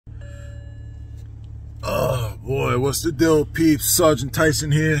Oh boy, what's the deal, peeps? Sergeant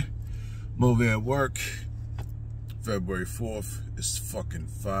Tyson here. I'm over at work. February 4th. It's fucking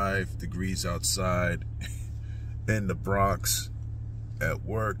 5 degrees outside in the Bronx at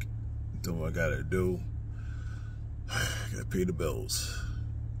work. Doing what I gotta do. Gotta pay the bills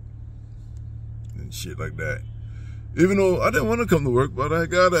and shit like that. Even though I didn't want to come to work, but I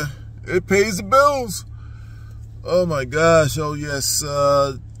gotta. It pays the bills. Oh my gosh. Oh yes.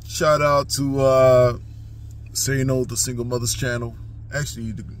 Shout out to Say No to Single Mothers channel.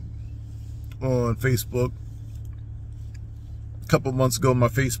 Actually, on Facebook. A couple months ago, my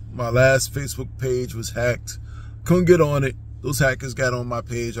last Facebook page was hacked. Couldn't get on it. Those hackers got on my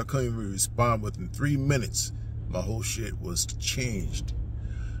page. I couldn't even respond within 3 minutes. My whole shit was changed.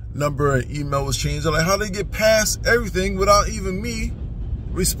 Number and email was changed. I'm like, how they get past everything without even me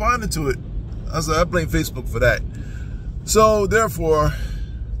responding to it? I was like, I blame Facebook for that. So therefore,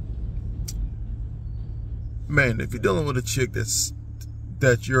 man, if you're dealing with a chick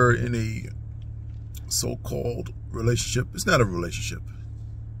that you're in a so-called relationship, it's not a relationship.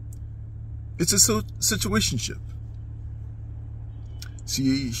 It's a situationship.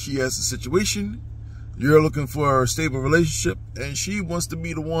 She has a situation. You're looking for a stable relationship, and she wants to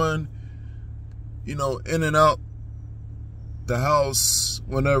be the one, you know, in and out the house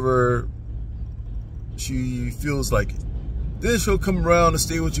whenever she feels like it. Then she'll come around and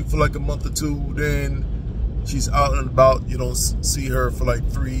stay with you for like a month or two. Then she's out and about. You don't see her for like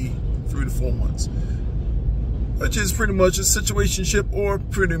 3 to 4 months. Which is pretty much a situationship, or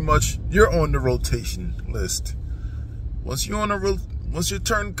pretty much you're on the rotation list. Once your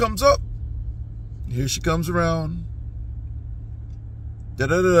turn comes up, here she comes around.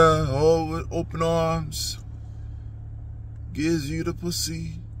 Da-da-da-da, all with open arms. Gives you the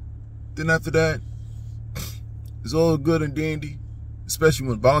pussy. Then after that, it's all good and dandy. Especially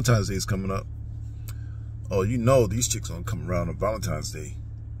when Valentine's Day is coming up. Oh, you know these chicks don't come around on Valentine's Day.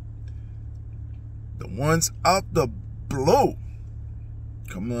 The ones out the blue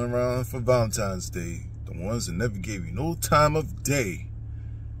coming around for Valentine's Day. The ones that never gave you no time of day.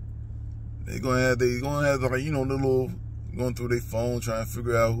 They're gonna have like, you know, the little going through their phone trying to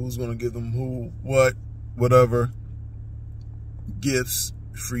figure out who's gonna give them who, what, whatever. Gifts,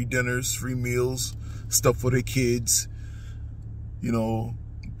 free dinners, free meals, stuff for their kids, you know,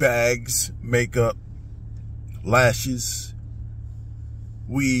 bags, makeup, lashes,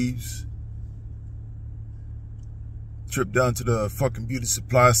 weaves. Trip down to the fucking beauty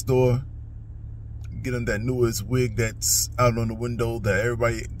supply store. Get them that newest wig that's out on the window that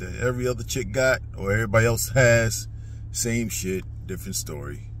every other chick got or everybody else has. Same shit, different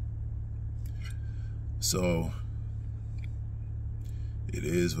story. So it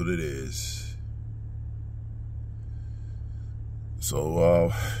is what it is.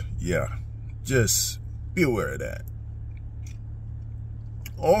 So yeah, just be aware of that.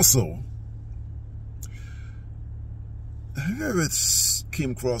 Also, have you ever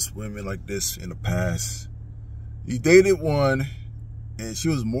came across women like this in the past? You dated one, and she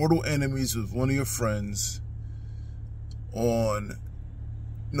was mortal enemies with one of your friends on,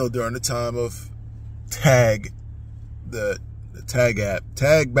 you know, during the time of Tag, the Tag app.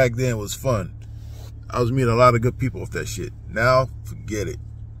 Tag back then was fun. I was meeting a lot of good people with that shit. Now, forget it.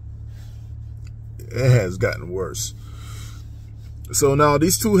 It has gotten worse. So now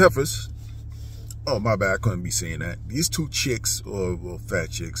these two heifers, oh, my bad, I couldn't be saying that. These two chicks, or well, fat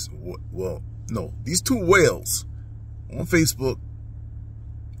chicks, well, no, these two whales on Facebook.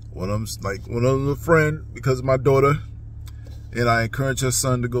 One of them's a friend because of my daughter, and I encouraged her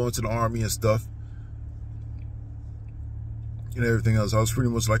son to go into the army and stuff, and everything else. I was pretty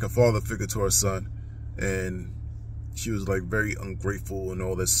much like a father figure to her son, and she was like very ungrateful and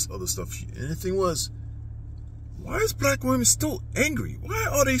all this other stuff. And the thing was, why is black women still angry? Why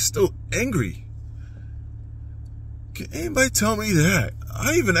are they still angry? Can anybody tell me that?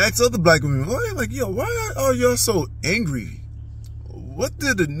 I even asked other black women, like, yo, why are y'all so angry? What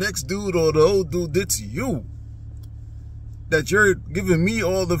did the next dude or the old dude did to you? That you're giving me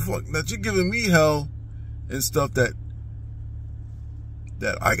all the fuck, that you're giving me hell and stuff that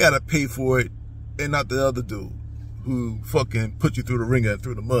I gotta pay for it, and not the other dude who fucking put you through the ringer and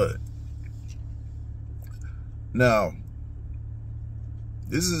through the mud. Now,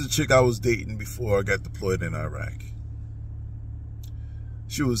 this is a chick I was dating before I got deployed in Iraq.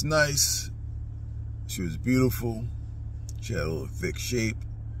 She was nice. She was beautiful. She had a little thick shape.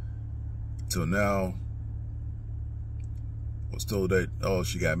 Till now, I was told that, oh,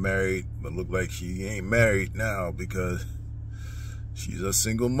 she got married, but looked like she ain't married now because she's a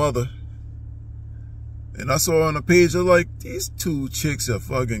single mother. And I saw her on the page, I'm like, these two chicks are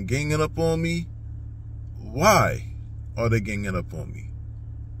fucking ganging up on me. why are they ganging up on me?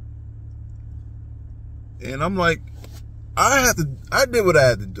 And I'm like, I did what I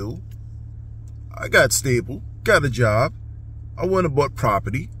had to do. I got stable, got a job. I went and bought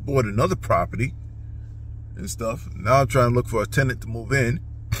property, bought another property and stuff. Now I'm trying to look for a tenant to move in.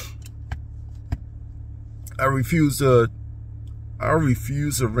 I refuse to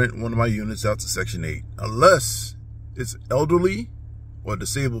rent one of my units out to Section 8 unless it's elderly or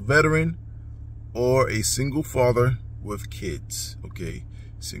disabled veteran or a single father with kids. Okay,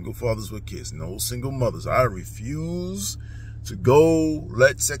 single fathers with kids, no single mothers. I refuse to go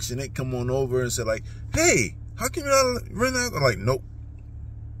let Section 8 come on over and say like, hey, how can you not rent out? I'm like, nope.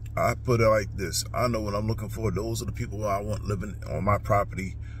 I put it like this. I know what I'm looking for. Those are the people I want living on my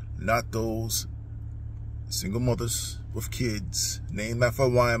property, not those single mothers with kids, named after a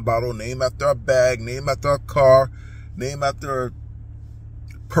wine bottle, named after a bag, named after a car, named after a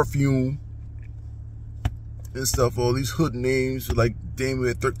perfume and stuff. All these hood names like Damien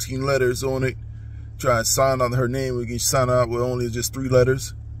with 13 letters on it. Try and sign on her name. We can sign out with only just 3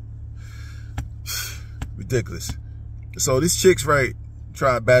 letters. Ridiculous. So these chicks, right,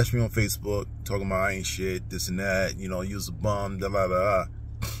 try to bash me on Facebook, talking about I ain't shit, this and that, you know, use a bum, da da da.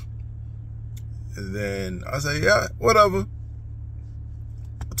 And then I say, yeah, whatever.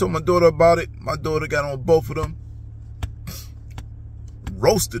 I told my daughter about it. My daughter got on both of them.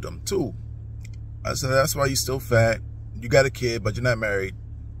 Roasted them too. I said, that's why you still fat. You got a kid, but you're not married.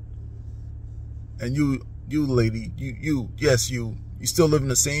 And you lady, you still live in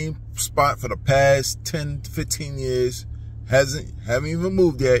the same spot for the past 10 to 15 years. Haven't even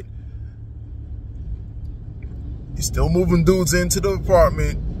moved yet. You're still moving dudes into the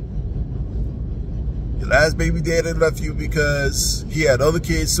apartment. Your last baby daddy left you because he had other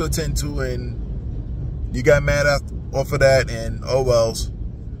kids to attend to, and you got mad off of that, and oh wells,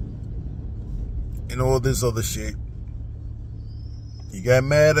 and all this other shit. You got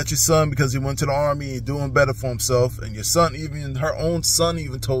mad at your son because he went to the army and doing better for himself, and your son, even her own son,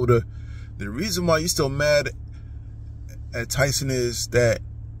 even told her the reason why you're still mad at Tyson is that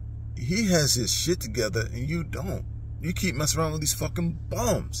he has his shit together and you don't. You keep messing around with these fucking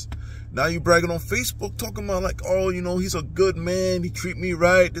bums. Now you bragging on Facebook talking about like, oh, you know, he's a good man, he treat me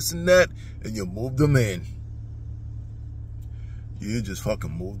right, this and that, and you moved them in. You just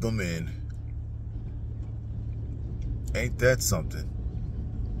fucking moved them in. Ain't that something?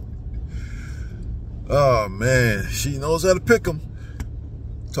 Oh man, she knows how to pick them.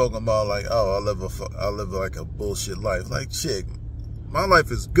 Talking about like, oh, I live like a bullshit life. Like, chick, my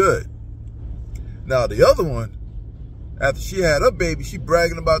life is good. Now the other one, after she had her baby, she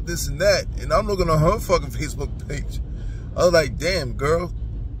bragging about this and that, and I'm looking on her fucking Facebook page. I was like, damn, girl,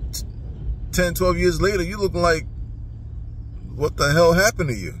 10, 12 years later, you looking like, what the hell happened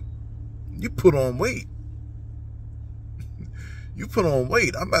to you? You put on weight. You put on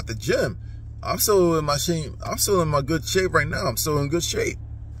weight. I'm at the gym. I'm still in my shape. I'm still in my good shape right now. I'm still in good shape.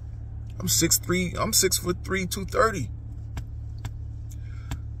 I'm 6'3". I'm 6'3", 230.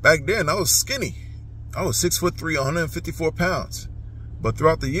 Back then, I was skinny. I was 6'3", 154 pounds. But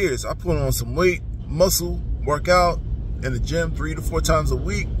throughout the years, I put on some weight, muscle, work out in the gym 3 to 4 times a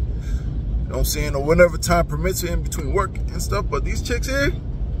week. You know what I'm saying? Or whenever time permits in between work and stuff. But these chicks here,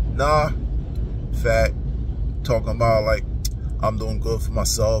 nah, fat, talking about like, I'm doing good for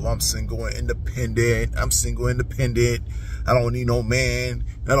myself. I'm single and independent. I'm single and independent. I don't need no man.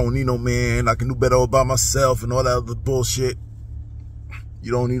 I don't need no man. I can do better all by myself and all that other bullshit.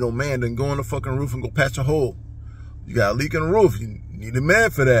 You don't need no man, then go on the fucking roof and go patch a hole. You got a leak in the roof. You need a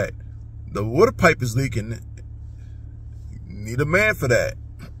man for that. The water pipe is leaking. You need a man for that.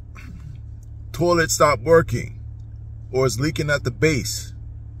 Toilet stopped working or it's leaking at the base.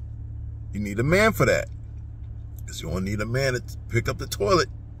 You need a man for that. Because you don't need a man to pick up the toilet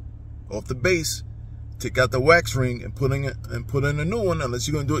off the base, take out the wax ring and put in a new one unless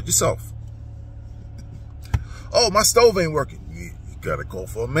you're going to do it yourself. Oh, my stove ain't working. You got to call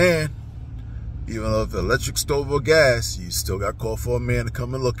for a man. Even though it's electric stove or gas, you still got to call for a man to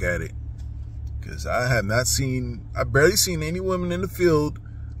come and look at it. Because I barely seen any women in the field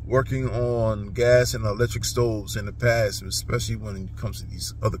working on gas and electric stoves in the past, especially when it comes to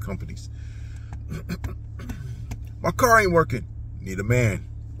these other companies. My car ain't working. Need a man.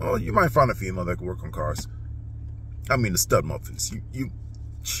 Well, you might find a female that can work on cars. I mean, the stud muffins.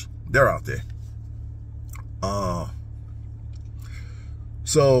 They're out there.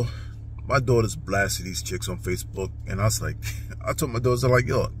 So my daughter's blasted these chicks on Facebook, and I was like, I told my daughters, I'm like,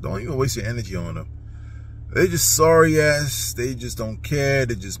 yo, don't even waste your energy on them. They just sorry ass. They just don't care.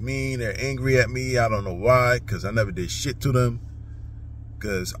 They're just mean. They're angry at me. I don't know why, because I never did shit to them.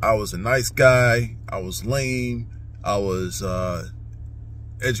 because I was a nice guy. I was lame. I was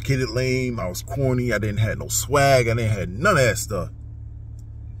educated lame. I was corny. I didn't have no swag. I didn't have none of that stuff.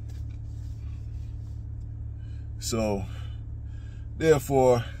 So,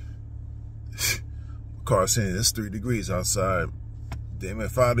 therefore, car saying it's 3 degrees outside. Damn it,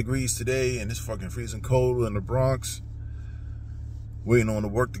 5 degrees today, and it's fucking freezing cold in the Bronx. Waiting on the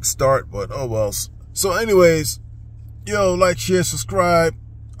work to start, but oh well. So anyways, yo, like, share, subscribe.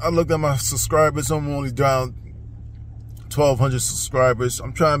 I looked at my subscribers. I'm only down 1,200 subscribers.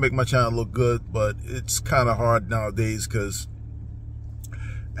 I'm trying to make my channel look good, but it's kind of hard nowadays because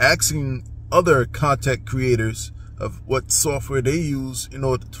asking other content creators of what software they use in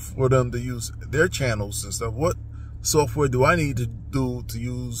order for them to use their channels and stuff. What software do I need to do to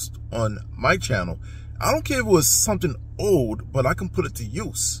use on my channel? I don't care if it was something old, but I can put it to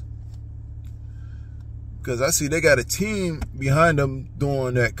use. Because I see they got a team behind them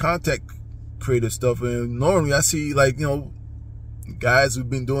doing that content creator stuff. And normally I see, like, you know, guys who've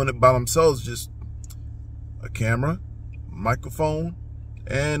been doing it by themselves, just a camera, microphone,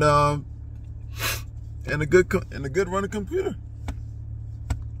 and a good running computer.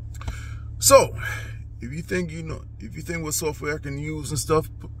 So, if you think what software I can use and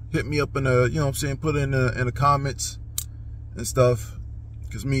stuff, hit me up in the, you know what I'm saying, put it in the comments and stuff.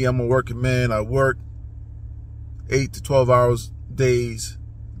 Because me, I'm a working man. I work 8 to 12 hours days.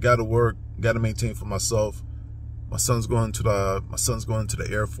 Gotta work, gotta maintain for myself. My son's going to the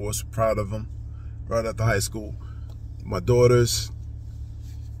Air Force. Proud of him. Right after high school. My daughters,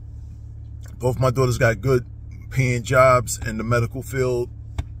 both my daughters got good paying jobs in the medical field.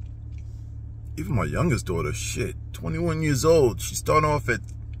 Even my youngest daughter, shit, 21 years old. She started off at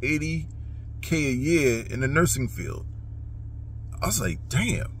 $80K a year in the nursing field. I was like,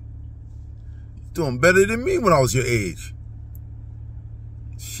 damn, you're doing better than me when I was your age.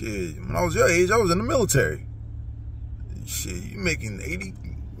 Shit, when I was your age, I was in the military. Shit, you making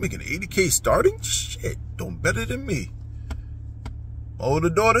 80K starting? Shit, doing better than me. My older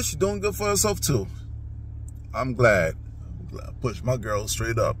daughter, she's doing good for herself too. I'm glad. I pushed my girl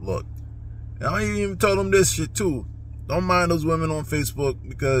straight up. Look, and I even told them this shit too. Don't mind those women on Facebook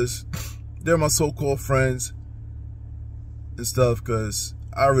because they're my so-called friends and stuff, because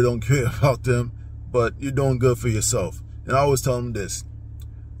I really don't care about them, but you're doing good for yourself. And I always tell them this: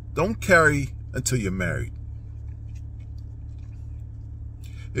 don't carry until you're married.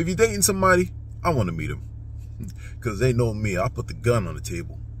 If you're dating somebody, I want to meet them, because they know me. I'll put the gun on the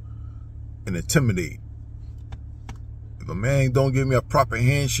table and intimidate. If a man don't give me a proper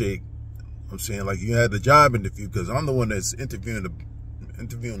handshake, I'm saying, like, you had the job interview, because I'm the one that's interviewing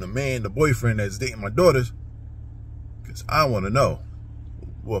the man, the boyfriend that's dating my daughters, because I want to know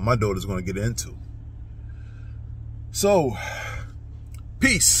what my daughter's going to get into. So,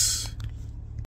 peace.